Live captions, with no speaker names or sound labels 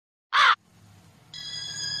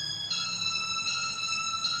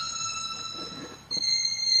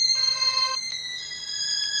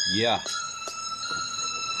Yeah.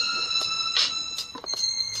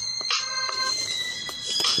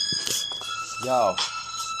 Yo.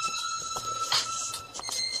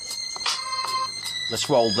 Let's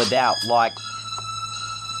roll it out like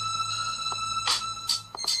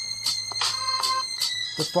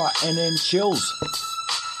the frightening chills.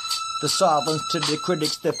 The silence to the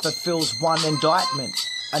critics that fulfills one indictment.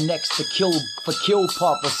 Annexed to kill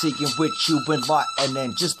prophecy in which you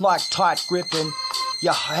enlighten. Just like tight gripping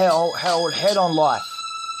your held head on life.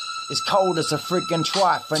 It's cold as a freaking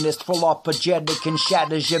trife and it's full apologetic and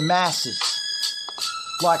shatters your masses.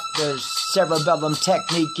 Like the cerebellum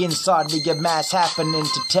technique inside of your mass happening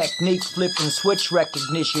to technique flipping switch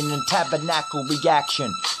recognition and tabernacle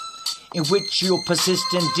reaction. In which your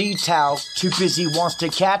persistent detail too busy wants to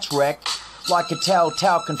catch wreck. Like a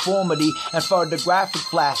telltale conformity and photographic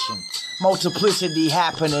flashing. Multiplicity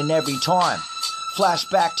happening every time.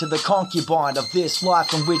 Flashback to the concubine of this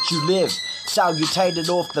life in which you live. Salutated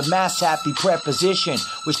off the mass-happy preposition.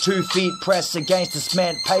 With 2 feet pressed against the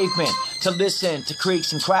cement pavement. To listen to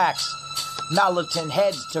creaks and cracks. Militant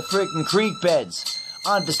heads to freaking creek beds.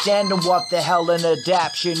 Understanding what the hell an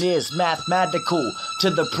adaptation is, mathematical to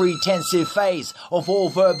the pretensive phase of all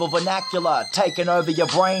verbal vernacular taking over your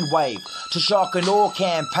brainwave, to shock and awe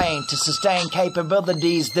campaign to sustain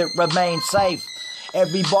capabilities that remain safe.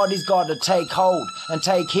 Everybody's gotta take hold and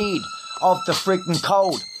take heed of the freaking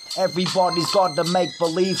code. Everybody's got to make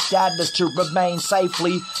believe status to remain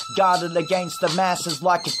safely guarded against the masses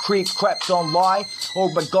like a creep crept on lie or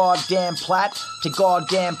a goddamn plat to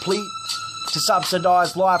goddamn pleat. To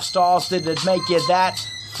subsidize lifestyles that'd make you that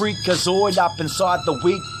freakazoid up inside the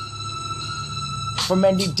week. From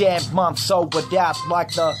any damn month sobered out like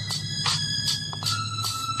the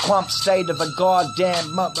clump state of a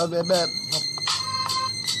goddamn month.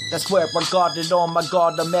 That's where I got it on, my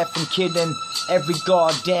god, I'm effing kidding. Every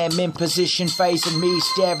goddamn imposition facing me,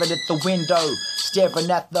 staring at the window,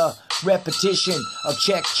 staring at the repetition of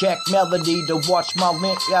check melody to watch my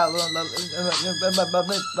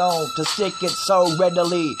to stick it so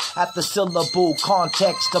readily at the syllable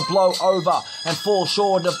context to blow over and fall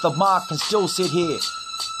short of the mark and still sit here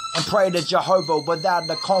and pray to Jehovah without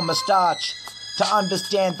a comma starch to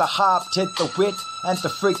understand the harp, tit, the wit and the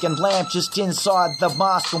freaking lamp just inside the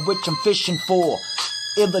mask in which I'm fishing for.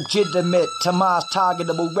 Illegitimate to mass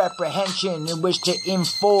targetable reprehension in which to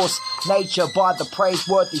enforce nature by the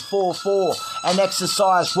praiseworthy 4-4 and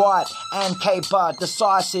exercise right and caper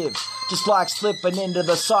decisive, just like slipping into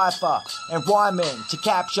the cipher and rhyming to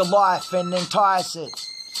capture life and entice it.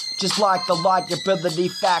 Just like the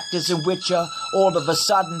likability factors in which are all of a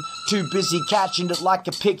sudden too busy catching it like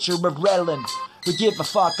a picture of Redland. We give a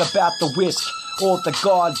fuck about the whisk or the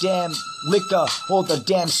goddamn liquor or the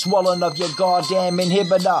damn swelling of your goddamn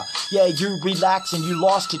inhibitor. Yeah, you relax and you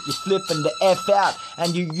lost it, you flipping the F out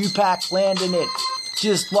and you pack landing it.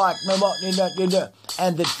 Just like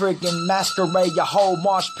and then freaking masquerade your whole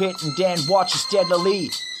mosh pit and then watch it steadily.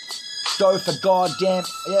 Go for goddamn,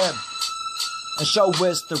 yeah. And show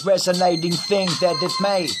us the resonating thing that it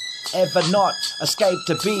may ever not escape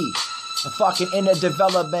to be. The fucking inner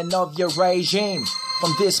development of your regime.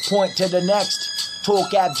 From this point to the next.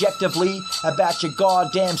 Talk objectively about your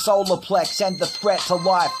goddamn solar plex and the threat to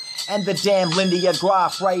life. And the damn linear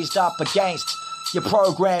graph raised up against your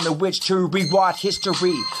program in which to rewrite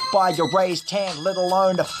history by your raised hand, let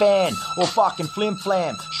alone a fan or fucking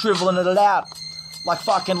flim-flam, shriveling it out like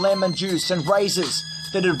fucking lemon juice and razors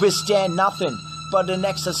that'd withstand nothing but an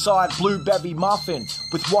exercised blueberry muffin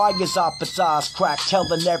with wires up its ass crack,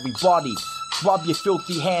 telling everybody rub your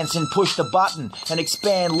filthy hands and push the button and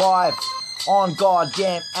expand live on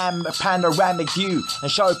goddamn panoramic view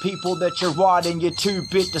and show people that you're right in your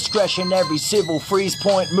 2-bit discretionary civil freeze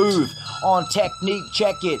point move on technique.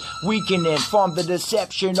 Check it, weakening from the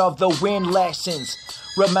deception of the wind lessons.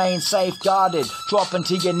 Remain safeguarded, dropping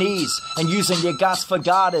to your knees and using your guts for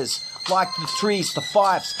garters. Like the trees, the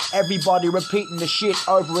fifes, everybody repeating the shit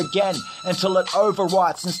over again until it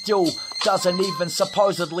overwrites and still doesn't even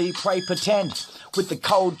supposedly pray pretend. With the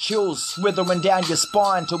cold chills slithering down your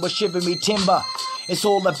spine to a shivery timber. It's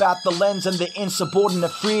all about the lens and the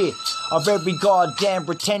insubordinate fear of every goddamn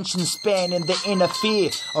retention span in the inner fear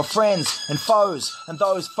of friends and foes and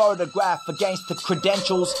those photographed against the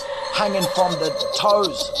credentials hanging from the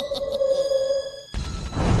toes.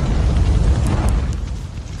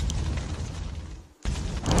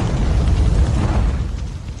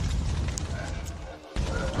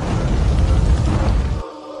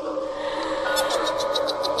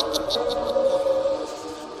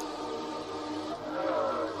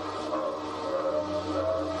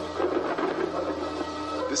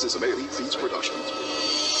 This is a Elite Feeds production.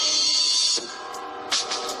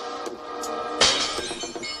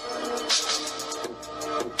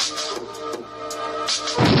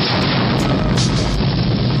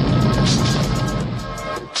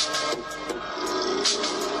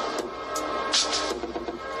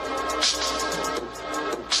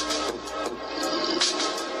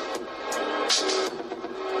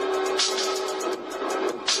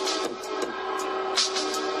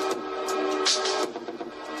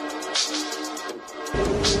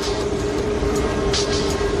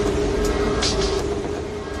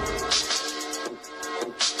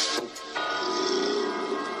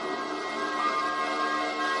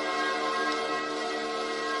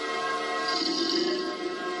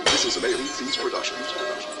 Damien Feeds Productions.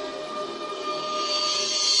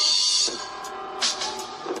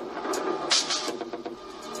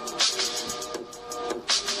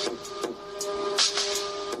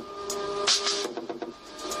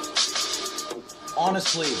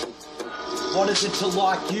 Honestly, what is it to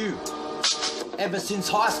like you? Ever since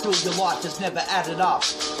high school, your life has never added up.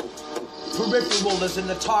 Peripheral is in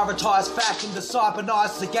the tyrantized fashion, the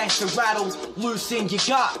cybernized against the rattle loose in your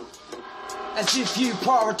gut. As if you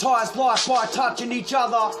prioritize life by touching each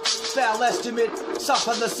other. Foul estimate,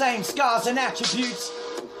 suffer the same scars and attributes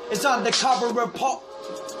as undercover and pop.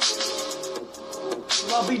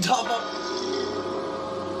 Lovey-dovey.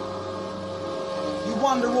 You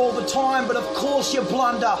wonder all the time, but of course you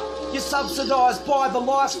blunder. You're subsidized by the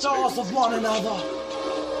lifestyles of one another.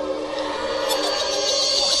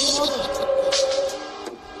 Fucking mother.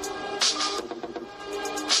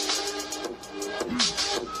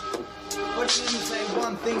 But it didn't say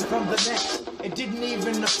one thing from the next. It didn't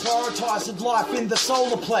even prioritize its life in the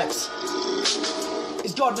solar plex.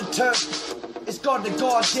 It's got the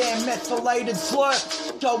goddamn methylated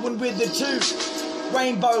slurp going with it too.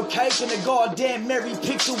 Rainbow cake and a goddamn merry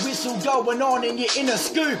pixel whistle going on in your inner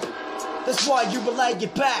scoop. That's why you relay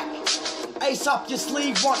your back. Ace up your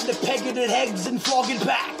sleeve, wanting to peg it at eggs and flog it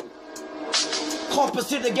back.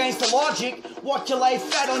 Composite against the logic. What you lay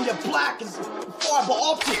fat on your black is fiber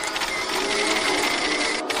optic.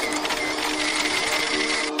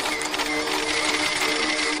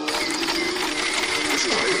 This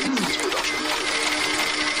is Damien Feeds Productions.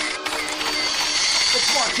 That's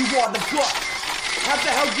what you want to got. How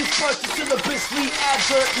the hell you supposed to syllabusly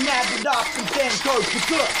advert and add it up and then go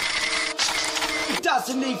berserk? It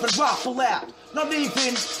doesn't even ruffle out, not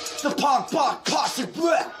even the punk buck posse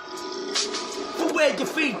breath. For where your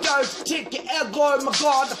feet go to tick your elbow, my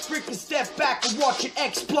god, the freaking step back and watch it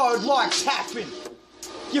explode like tapping.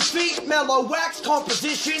 Your feet mellow wax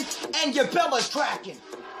composition and your bellows cracking.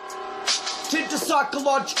 Tip the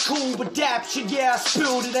psychological adaptation, yeah I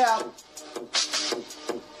spilled it out.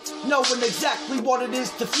 Knowing exactly what it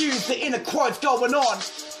is to fuse the inner quotes going on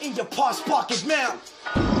in your pus bucket mouth.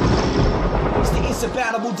 It's the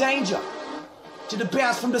insurmountable danger to the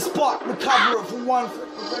bounce from the spot, recover it from one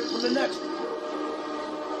from the next.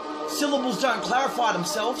 Syllables don't clarify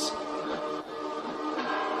themselves.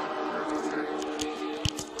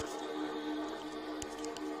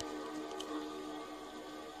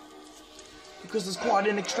 Because it's quite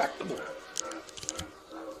inextractable.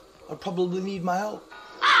 I'd probably need my help.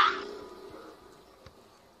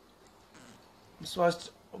 So I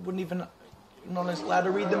wouldn't even not allowed to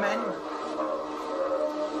read the manual.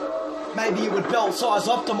 Maybe it would belt size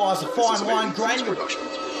optimize a fine line granule.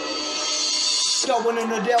 Going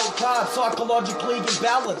in a Del card psychologically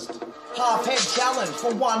imbalanced. Half head challenge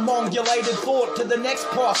from one mongulated thought to the next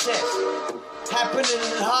process. Happening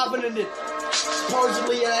and happening it.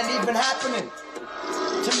 Supposedly it ain't even happening.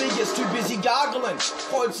 To me it's too busy gargling.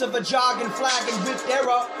 Quotes of a jargon flagging with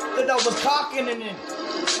error that I was cocking in.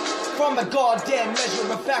 From the goddamn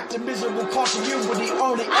measure of fact and miserable continuity,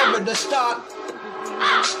 only ever to start.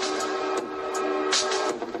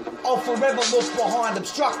 I'll forever look behind,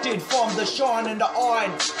 obstructed from the shine in the eye.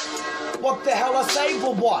 What the hell I say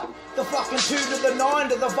for what? The fucking 2 to the 9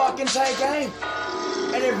 to the fucking take aim.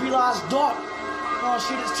 And every last dot. Oh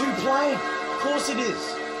shit, it's too plain. Of course it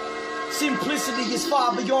is. Simplicity is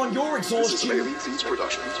far beyond your exhaustion.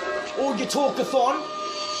 Or your talkathon.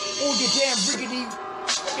 Or your damn riggedy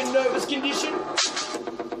fucking nervous condition.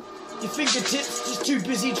 Your fingertips just too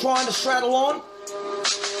busy trying to straddle on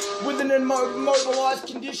with an immobilized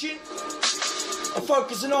condition. Or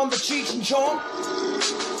focusing on the Cheech and Chong.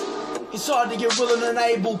 Inside to get willing and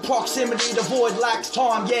able, proximity to void lacks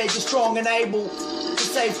time. Yeah, you're strong and able to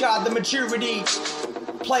safeguard the maturity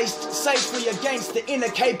placed safely against the inner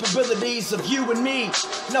capabilities of you and me,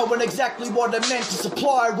 knowing exactly what it meant to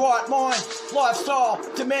supply right mind, lifestyle,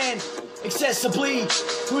 demand, accessibly.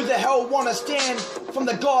 Who the hell wanna stand from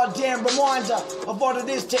the goddamn reminder of what it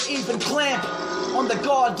is to even clamp on the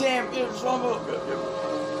goddamn get his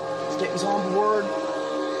on board.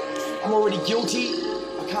 I'm already guilty.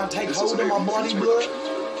 I can't take hold of my bloody blood.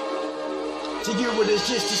 To you it is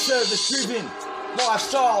just a service-driven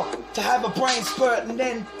lifestyle to have a brain spurt and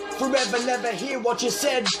then forever never hear what you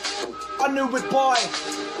said. I knew it by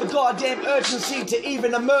the goddamn urgency to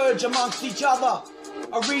even emerge amongst each other.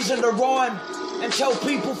 A reason to rhyme and tell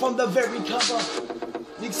people from the very cover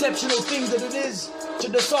the exceptional thing that it is to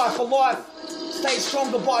decipher life. Stay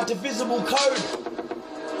stronger by divisible code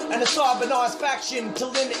and a cybernized faction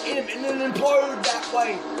till then implode that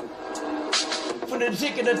way. From the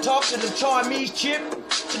tick at the top to the Chinese chip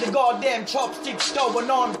to the goddamn chopsticks going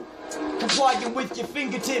on complying with your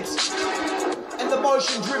fingertips, and the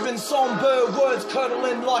motion-driven somber words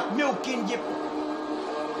curdling like milk in your...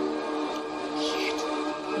 Shit.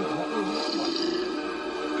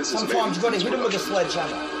 Sometimes you gotta hit him with a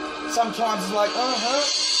sledgehammer. Sometimes it's like,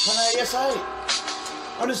 can I say?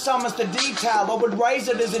 Under summons the detail, I would raise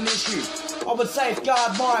it as an issue. I would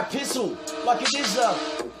safeguard my epistle like it is a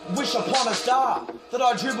wish upon a star that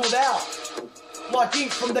I dribbled out like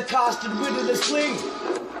ink from the casted wit of the sling.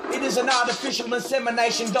 It is an artificial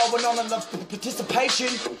insemination going on in the participation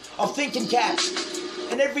of thinking caps.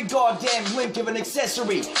 And every goddamn link of an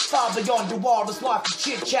accessory far beyond your wildest life to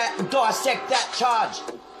chit-chat and dissect that charge.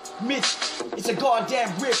 Myth, it's a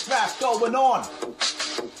goddamn riff-raff going on.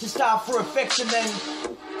 To start for affection then...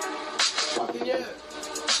 Fucking yeah.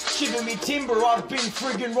 Shiver me timber, I've been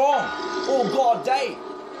friggin' wrong. All god day.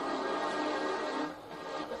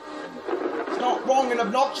 It's not wrong and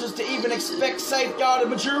obnoxious to even expect safeguarded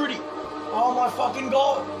maturity. Oh my fucking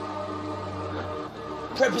god.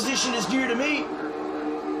 Preposition is new to me.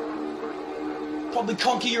 Probably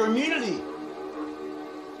conquer your immunity.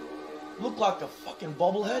 Look like a fucking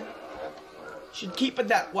bobblehead. Should keep it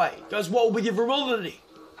that way. Goes well with your virility.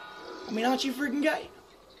 I mean, aren't you freaking gay?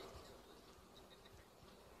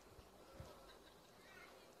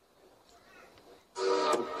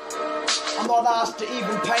 I'm not asked to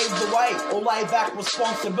even pave the way or lay back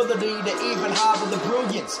responsibility to even harbour the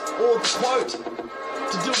brilliance or the quote.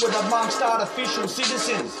 To do it amongst artificial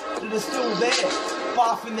citizens that are still there,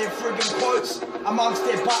 barfing their friggin' quotes amongst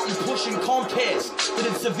their button-pushing compares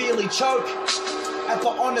that'd severely choke at the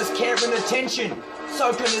honest care and attention,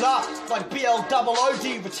 soaking it up like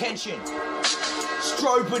BLOOD retention.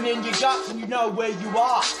 Strobing in your guts and you know where you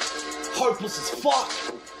are, hopeless as fuck.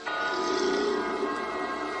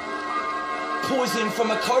 Poison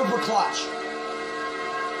from a cobra clutch.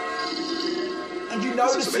 And you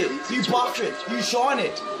notice it, you buff it, you shine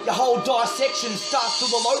it. Your whole dissection starts to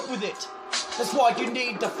elope with it. That's why you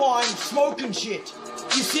need to find smoke and shit.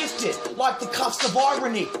 You sift it like the cuffs of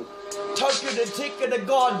irony. Token and ticket of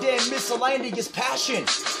goddamn miscellaneous passion.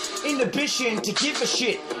 Inhibition to give a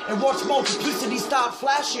shit and watch multiplicity start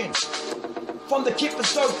flashing. From the Kip and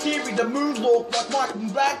Stoke theory to moonwalk like Michael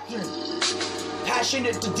Blackton.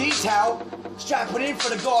 Passionate to detail, strapping in for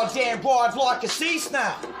the goddamn ride like a sea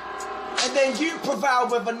snail. And then you prevail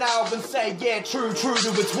with a nail and say, yeah, true to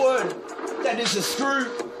its word. That is a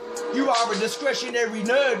screw. You are a discretionary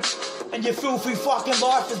nerd. And your filthy fucking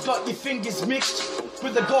life has got your fingers mixed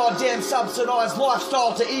with a goddamn subsidized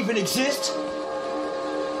lifestyle to even exist.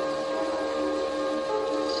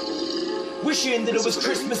 Wishing that it was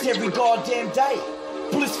Christmas every goddamn day.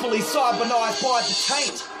 Blissfully cybernized by the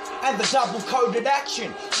taint and the double-coded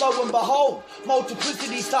action. Lo and behold,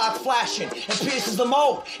 multiplicity starts flashing and pierces the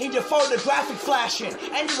mold in your photographic flashing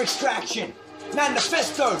and your extraction.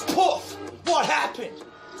 Manifesto, poof, what happened?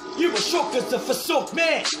 You were shook as the forsook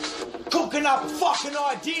man, cooking up a fucking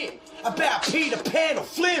idea about Peter Pan or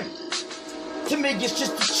Flim. To me, it's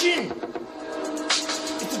just a chin.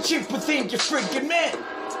 It's a chip within your freaking man.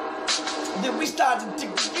 And then we started to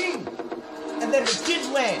begin. And then it did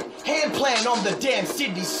land, hand plan on the damn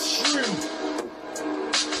Sydney shroom.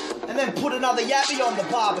 And then put another yabby on the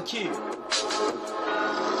barbecue.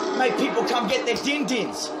 Make people come get their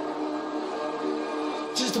din-dins.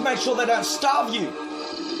 Just to make sure they don't starve you.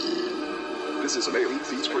 This is an Alien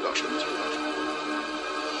Feeds production.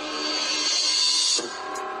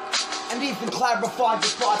 And even clarified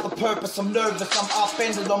despite the purpose, I'm nervous, I'm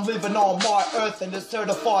upended, I'm living on my earth and it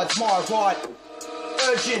certifies my right.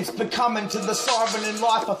 Urgence becoming to the siren and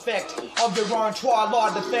life effect of your own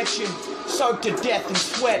twilight affection. Soaked to death in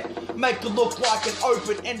sweat, make it look like an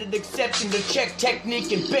open-ended accepting the check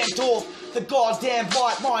technique and bent off the goddamn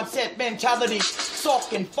light mindset mentality.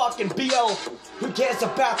 Sock and fucking BL, who cares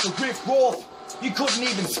about the riff rough? You couldn't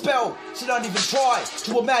even spell, so don't even try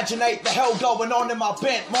to imaginate the hell going on in my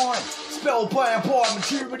bent mind. Spellbound by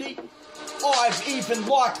maturity, I've even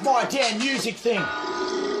liked my damn music thing.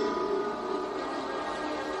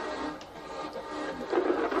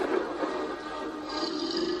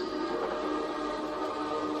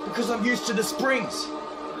 Because I'm used to the springs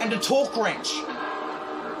and the torque wrench.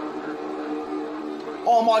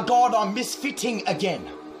 Oh my god, I'm misfitting again.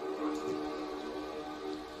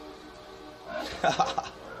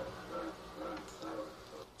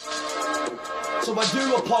 So I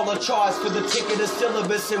do apologise for the ticketed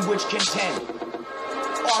syllabus in which contend.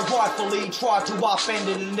 I rightfully try to upend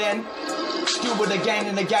it and then do it again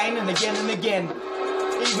and again and again and again.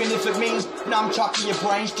 Even if it means nunchucking your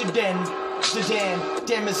brains to den. Sedan,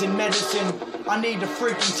 dem is in medicine. I need a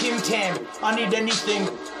freaking Tim Tam. I need anything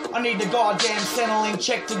I need a goddamn centerling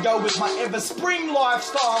check to go with my ever-spring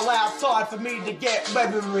lifestyle outside for me to get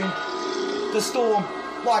weathering the storm.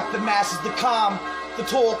 Like the masses, the calm, the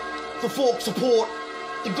talk, the fork support,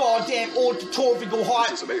 the goddamn auditorial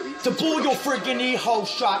hype to pull your freaking ear hole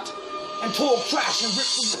shut and talk trash and rip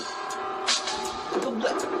the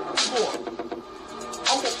left.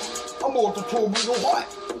 I'm auditorial hype.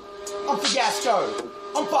 I'm fiasco.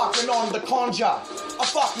 I'm fucking on the conjure. I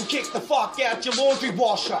fucking kick the fuck out your laundry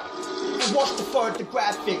washer. And watch the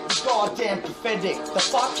photographic, the goddamn prophetic, the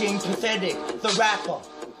fucking pathetic, the rapper.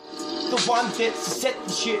 The one that's to set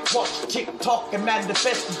the shit, watch TikTok and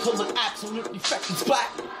manifest until it absolutely fucking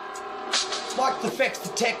splat. Like the flex the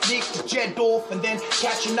technique to jet off and then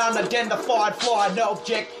catch an unidentified fly, no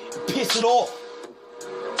object, and piss it off.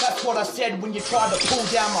 That's what I said when you tried to pull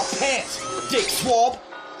down my pants, dick swab.